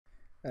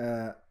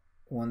Uh,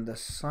 when the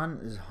sun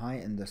is high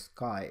in the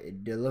sky,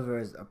 it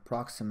delivers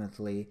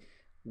approximately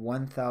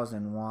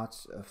 1000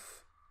 watts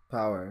of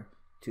power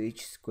to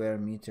each square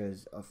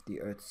meters of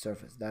the Earth's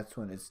surface. That's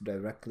when it's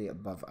directly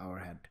above our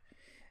head.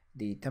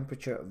 The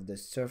temperature of the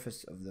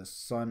surface of the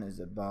sun is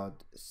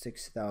about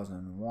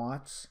 6000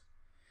 watts,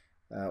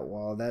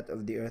 while that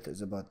of the Earth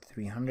is about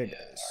 300.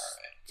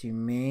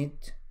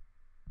 Estimate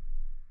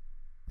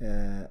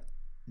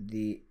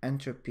the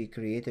entropy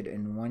created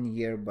in 1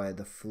 year by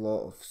the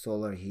flow of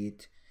solar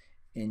heat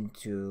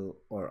into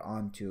or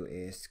onto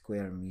a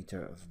square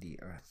meter of the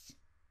Earth.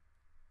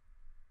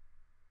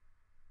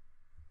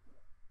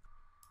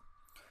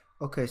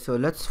 Okay, so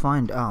let's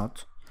find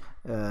out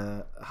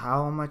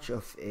how much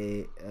of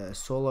a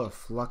solar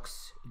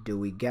flux do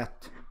we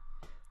get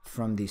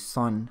from the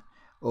sun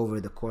over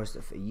the course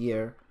of a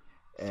year,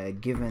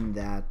 given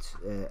that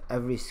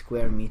every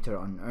square meter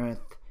on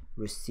Earth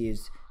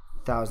receives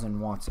 1000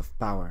 watts of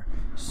power.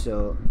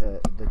 So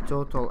the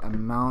total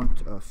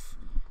amount of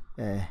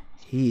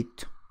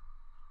heat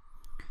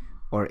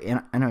or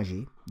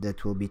energy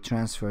that will be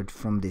transferred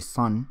from the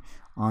sun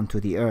onto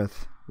the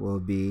Earth will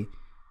be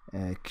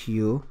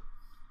Q.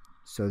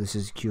 So this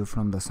is Q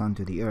from the sun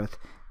to the Earth.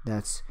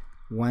 That's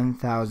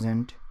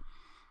 1000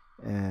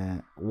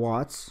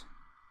 watts,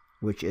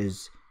 which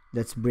is,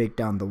 let's break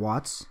down the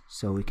watts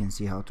so we can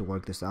see how to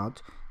work this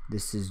out.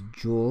 This is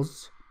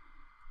joules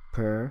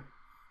per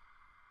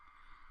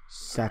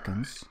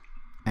seconds,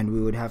 and we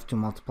would have to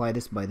multiply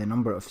this by the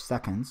number of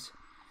seconds.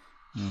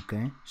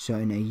 Okay, so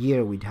in a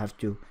year we'd have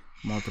to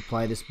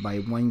multiply this by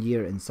 1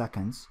 year in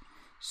seconds,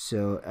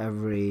 so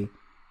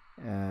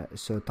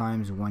so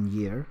times 1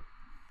 year,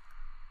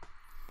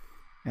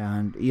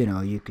 and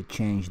you could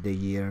change the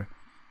year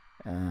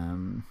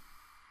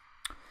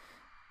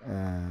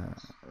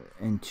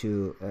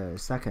into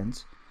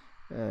seconds,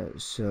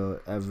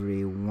 so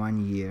every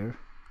 1 year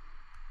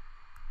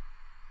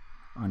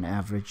on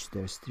average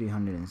there's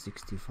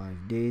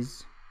 365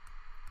 days,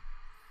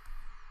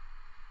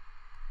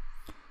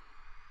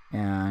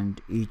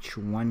 and each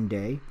 1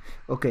 day.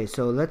 Okay,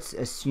 so let's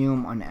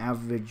assume on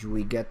average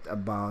we get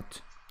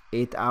about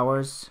 8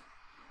 hours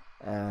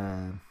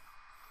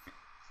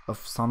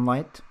of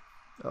sunlight,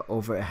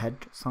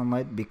 overhead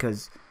sunlight,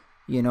 because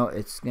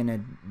it's gonna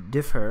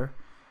differ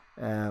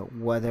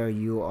whether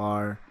you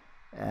are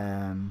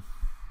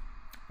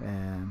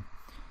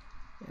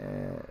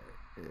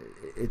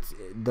it's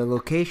the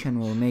location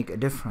will make a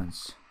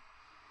difference,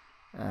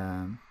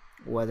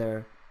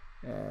 whether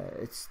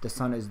it's the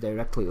sun is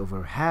directly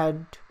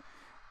overhead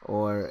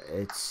or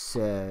it's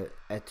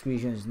at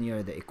regions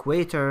near the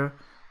equator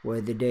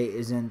where the day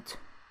isn't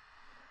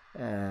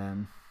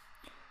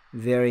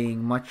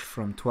varying much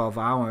from 12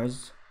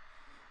 hours,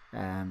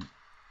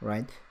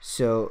 right?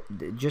 So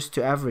just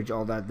to average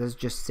all that, let's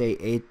just say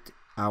 8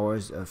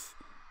 hours of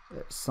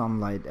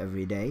sunlight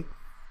every day,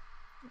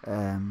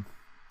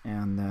 and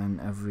then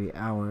every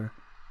hour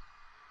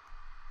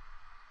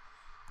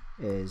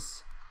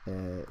is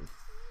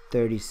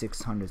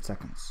 3600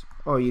 seconds,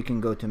 or you can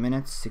go to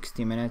minutes,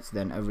 60 minutes,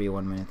 then every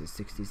 1 minute is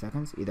 60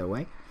 seconds, either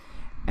way.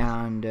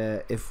 And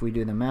if we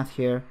do the math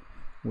here,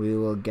 we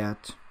will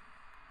get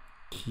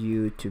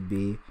Q to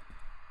be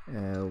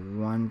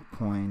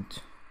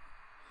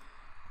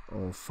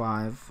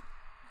 1.05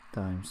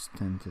 times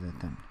 10 to the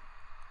 10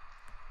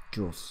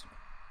 joules,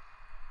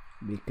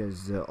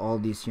 because all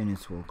these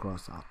units will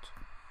cross out.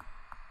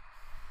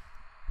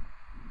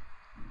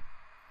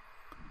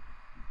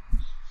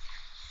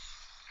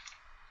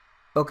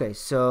 Okay,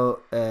 so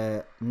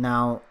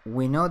now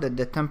we know that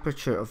the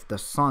temperature of the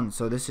sun,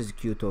 so this is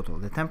Q total,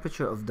 the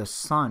temperature of the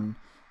sun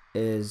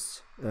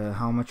is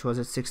how much was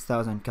it?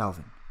 6000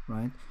 Kelvin,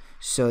 right?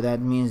 So that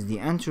means the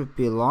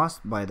entropy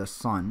lost by the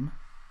sun,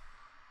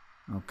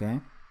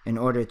 okay, in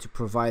order to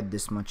provide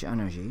this much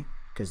energy,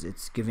 because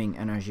it's giving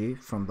energy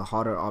from the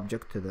hotter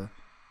object to the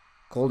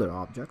colder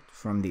object,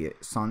 from the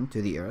sun to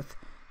the Earth.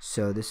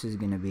 So this is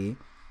going to be,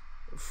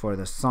 for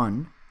the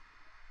sun,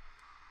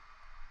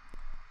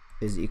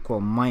 is equal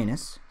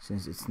minus,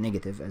 since it's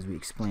negative as we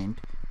explained,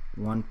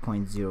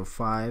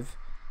 1.05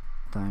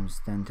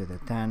 times 10 to the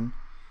 10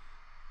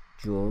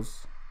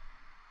 joules.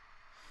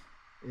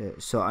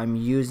 So I'm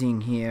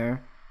using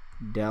here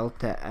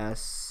delta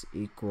S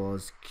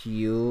equals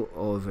Q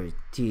over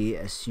T,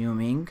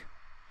 assuming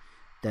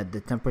that the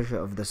temperature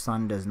of the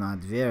sun does not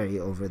vary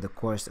over the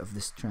course of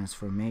this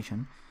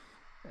transformation.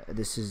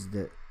 This is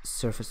the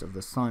surface of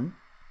the sun,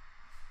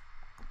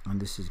 and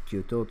this is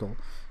Q total,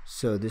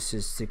 so this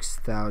is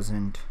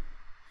 6000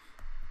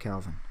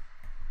 Kelvin.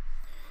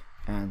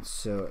 And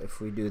so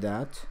if we do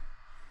that,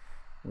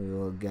 we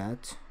will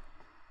get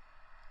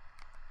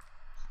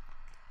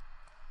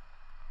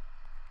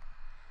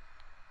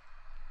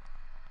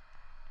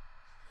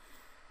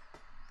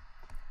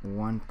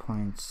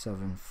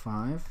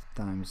 1.75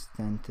 times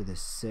 10 to the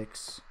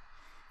 6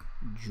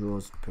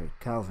 joules per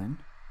Kelvin.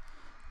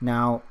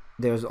 Now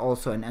there's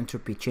also an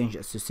entropy change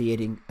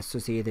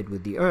associated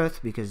with the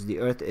Earth, because the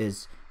Earth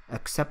is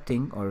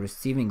accepting or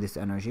receiving this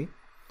energy,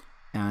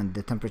 and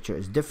the temperature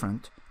is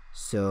different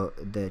So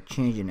the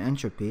change in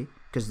entropy,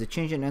 because the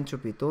change in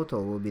entropy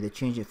total will be the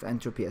change of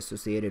entropy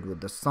associated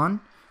with the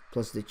sun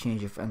plus the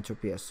change of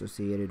entropy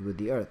associated with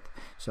the earth.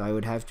 So I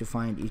would have to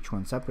find each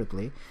one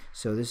separately.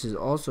 So this is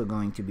also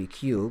going to be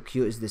Q.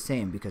 Q is the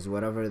same because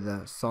whatever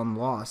the sun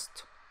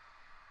lost,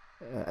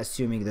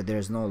 assuming that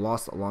there's no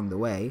loss along the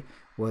way,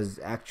 was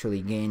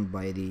actually gained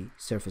by the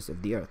surface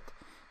of the earth.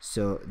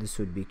 So this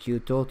would be Q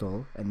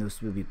total, and this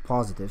will be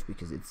positive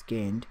because it's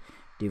gained,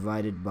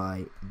 divided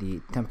by the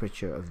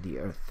temperature of the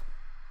earth.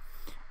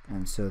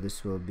 And so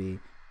this will be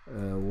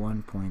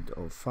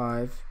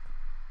 1.05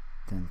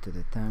 10 to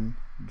the 10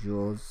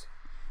 joules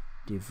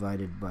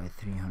divided by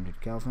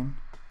 300 Kelvin.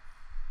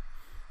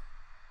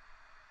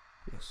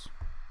 Yes.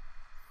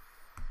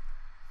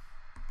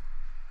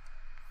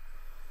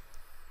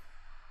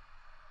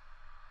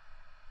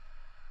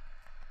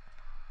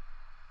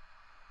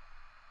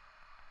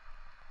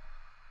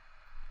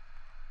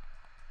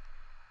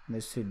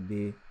 This would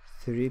be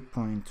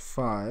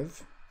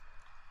 3.5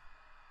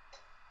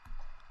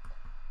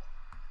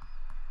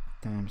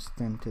 times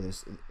 10 to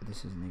this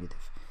is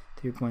negative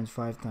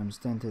 3.5 times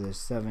 10 to the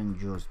 7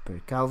 joules per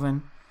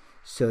Kelvin.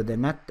 So the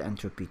net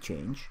entropy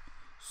change,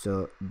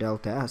 so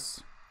delta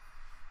S,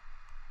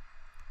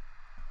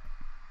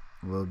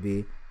 will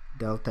be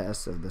delta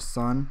S of the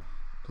sun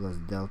plus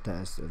delta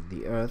S of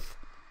the earth.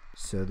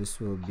 So this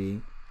will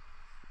be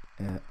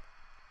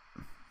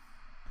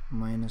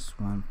minus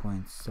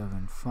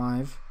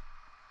 1.75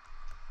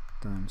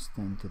 times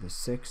 10 to the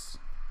 6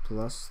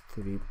 plus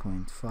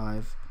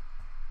 3.5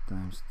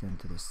 times 10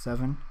 to the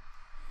 7,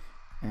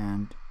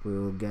 and we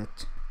will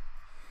get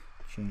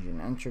change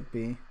in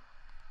entropy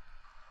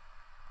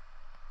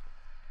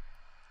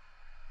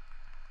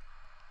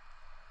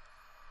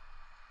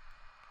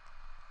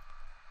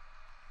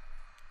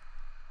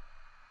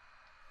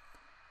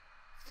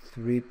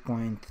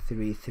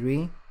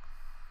 .33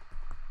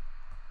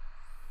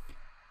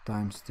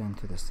 times 10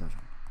 to the 7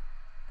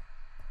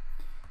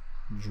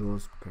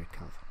 joules per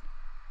Kelvin.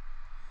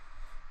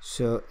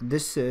 So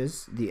this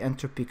is the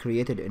entropy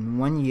created in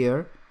 1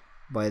 year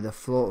by the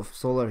flow of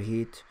solar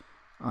heat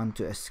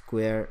onto a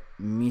square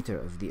meter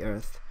of the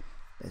earth.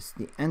 That's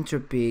the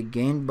entropy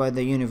gained by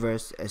the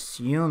universe,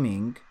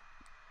 assuming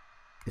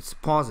it's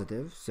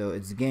positive, so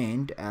it's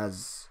gained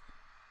as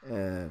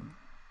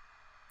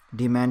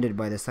demanded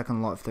by the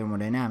second law of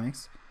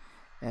thermodynamics.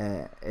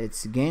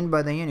 It's gained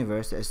by the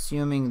universe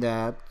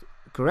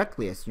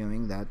correctly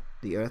assuming that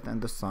the earth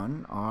and the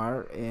sun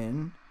are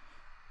in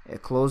a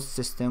closed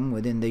system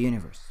within the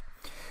universe.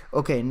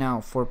 Okay,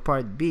 now for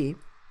part B,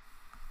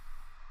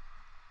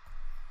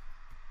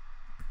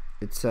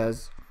 it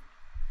says,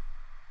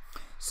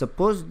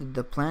 suppose that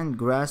the plant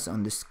grass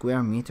on the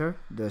square meter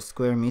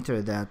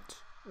that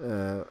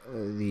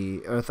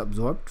the earth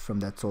absorbed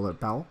from that solar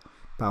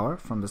power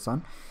from the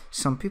sun.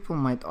 Some people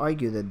might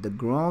argue that the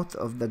growth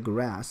of the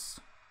grass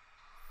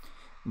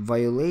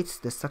violates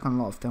the second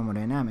law of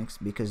thermodynamics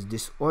because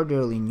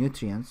disorderly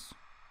nutrients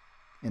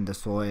in the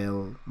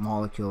soil,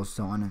 molecules,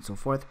 so on and so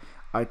forth,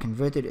 are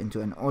converted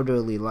into an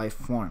orderly life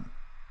form.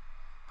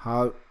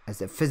 How,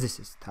 as a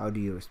physicist, how do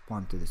you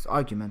respond to this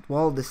argument?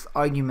 Well, this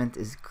argument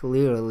is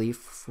clearly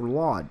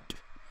flawed.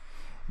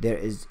 There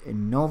is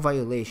no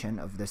violation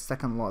of the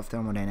second law of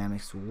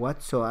thermodynamics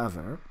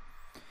whatsoever,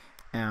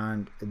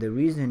 and the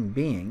reason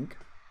being,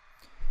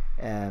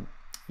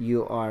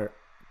 you are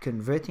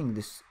converting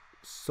this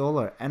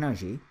solar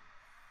energy,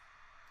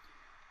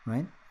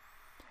 right?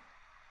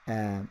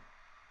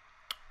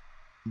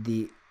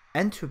 The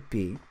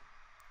entropy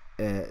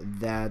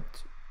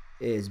that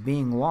is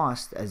being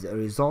lost as a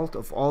result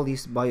of all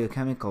these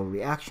biochemical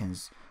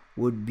reactions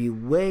would be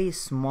way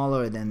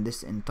smaller than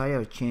this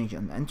entire change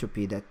on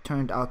entropy that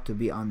turned out to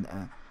be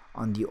on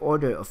the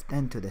order of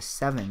 10 to the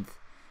 7th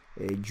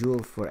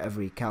joule for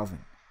every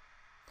Kelvin.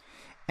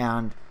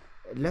 And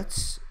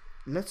let's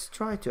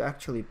try to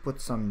actually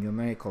put some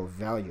numerical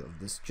value of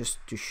this just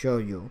to show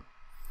you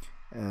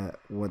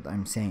what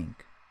I'm saying.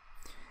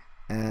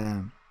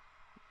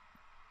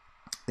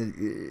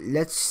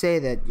 Let's say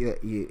that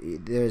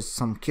there's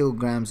some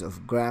kilograms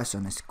of grass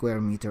on a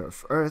square meter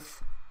of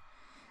earth,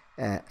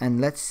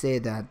 and let's say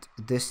that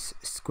this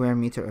square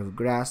meter of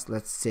grass,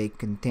 let's say,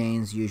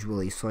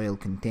 usually soil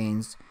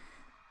contains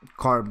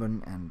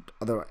carbon and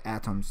other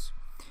atoms.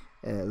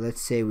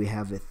 Let's say we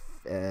have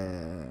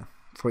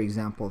for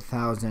example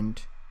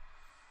 1,000,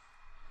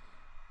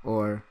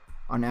 or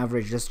on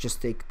average let's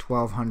just take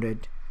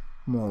 1,200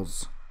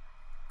 moles,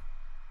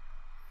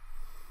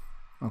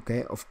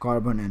 okay, of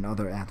carbon and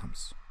other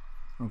atoms.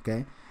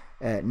 Okay,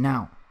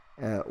 now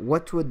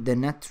what would the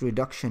net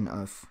reduction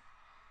of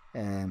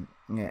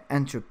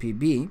entropy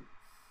be?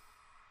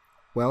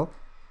 Well,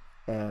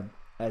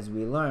 as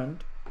we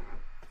learned,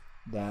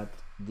 that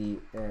the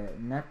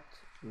net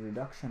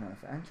reduction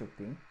of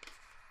entropy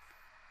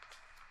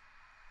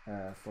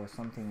for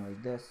something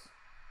like this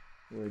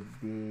would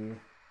be,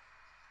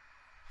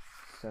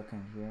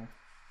 second here,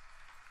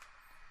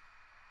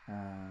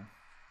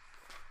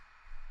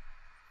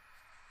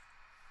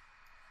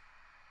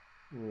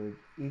 would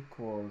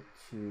equal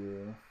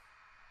to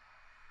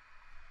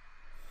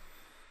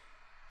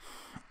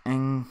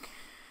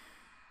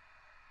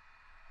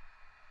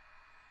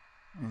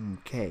N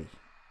K.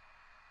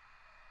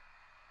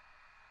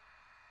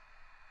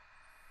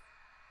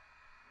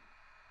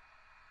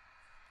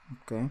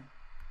 Okay,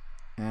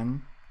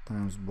 N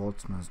times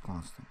Boltzmann's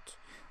constant,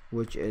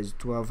 which is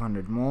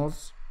 1200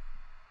 moles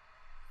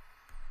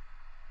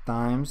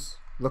times,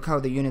 look how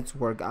the units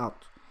work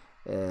out.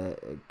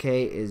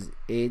 K is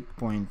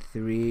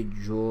 8.3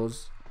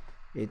 joules,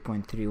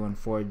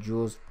 8.314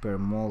 joules per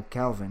mole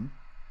Kelvin,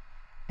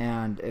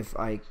 and if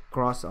I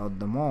cross out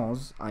the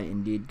moles, I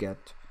indeed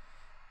get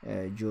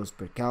joules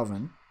per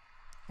Kelvin,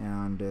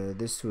 and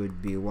this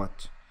would be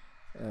what?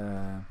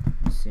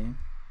 Let's see.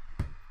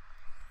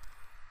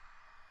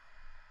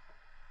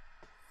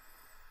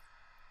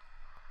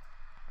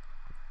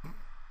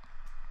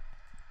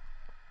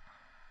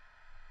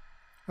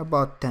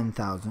 About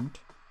 10,000.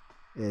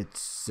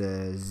 It's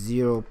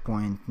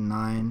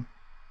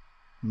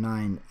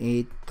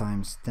 0.998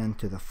 times 10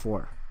 to the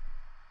 4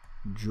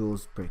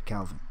 joules per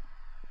Kelvin.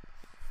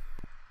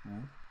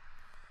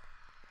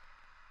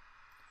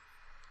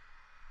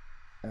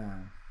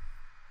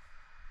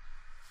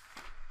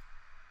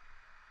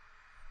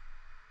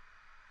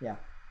 Yeah,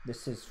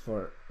 this is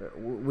for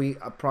we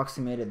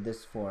approximated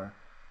this for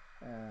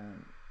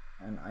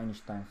an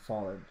Einstein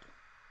solid,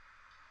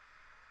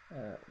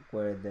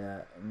 where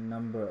the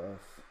number of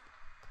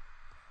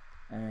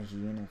energy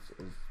units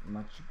is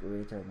much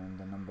greater than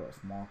the number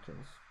of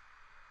molecules.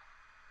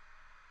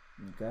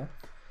 Okay,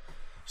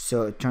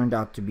 so it turned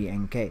out to be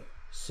NK.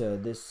 So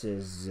this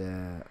is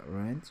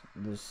right,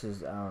 this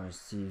is our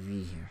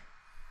CV here,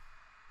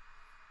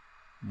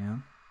 yeah,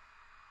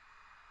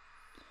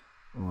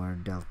 or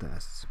delta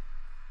S.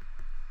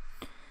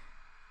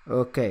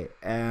 Okay,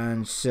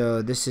 and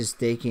so this is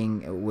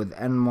taking with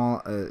N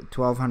mol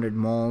 1200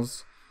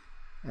 moles,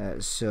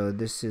 so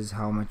this is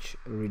how much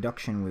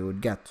reduction we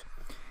would get.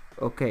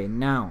 Okay,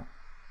 now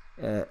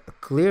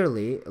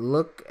clearly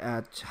look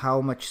at how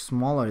much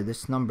smaller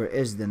this number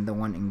is than the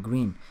one in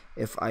green.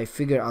 If I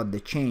figure out the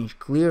change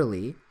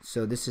clearly,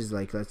 so this is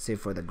like, let's say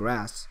for the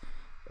grass,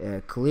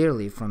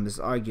 clearly from this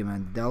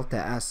argument, delta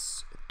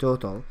S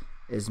total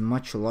is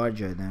much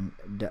larger than,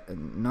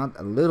 not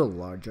a little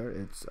larger,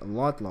 it's a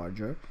lot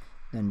larger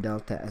than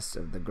delta S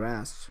of the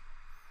grass,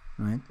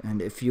 right?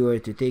 And if you were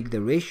to take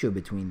the ratio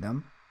between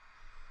them,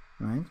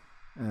 right,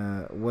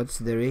 what's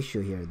the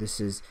ratio here?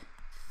 This is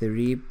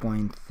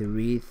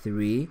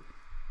 3.33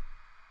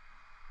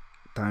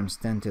 times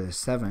 10 to the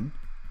 7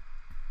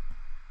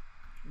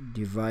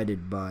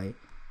 divided by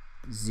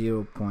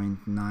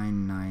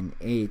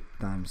 0.998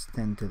 times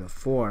 10 to the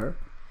 4,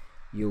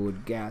 you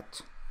would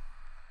get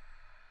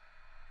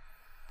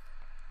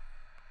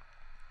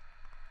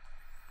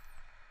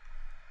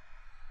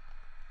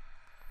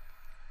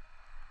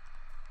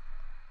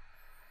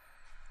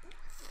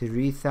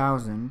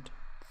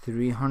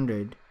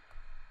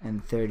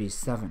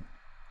 3,337.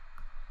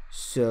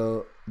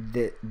 So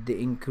the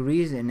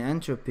increase in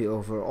entropy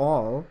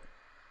overall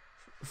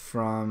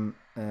from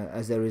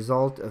as a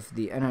result of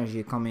the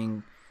energy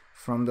coming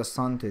from the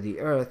sun to the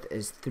earth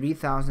is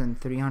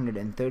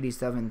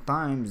 3,337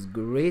 times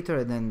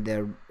greater than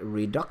the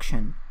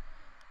reduction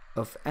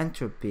of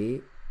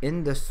entropy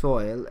in the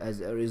soil as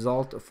a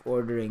result of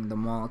ordering the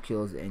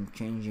molecules and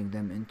changing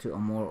them into a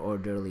more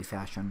orderly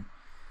fashion,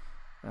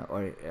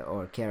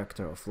 or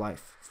character of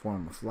life,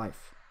 form of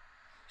life.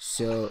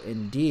 So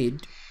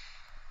indeed,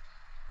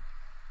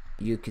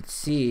 you could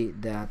see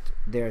that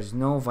there's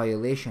no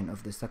violation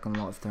of the second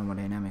law of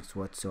thermodynamics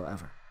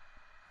whatsoever.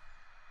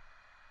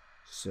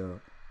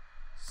 So,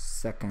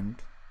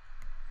 second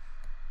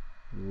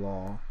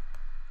law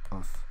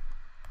of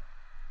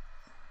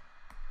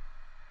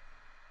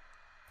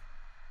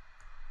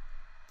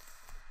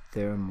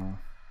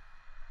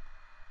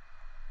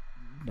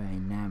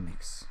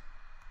thermodynamics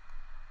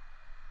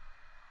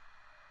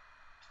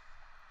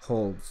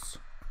holds.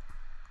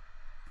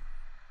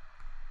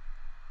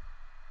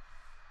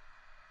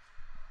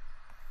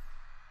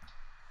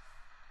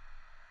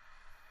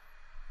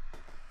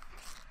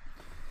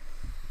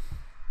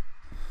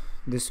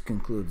 This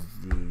concludes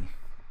the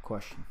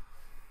question.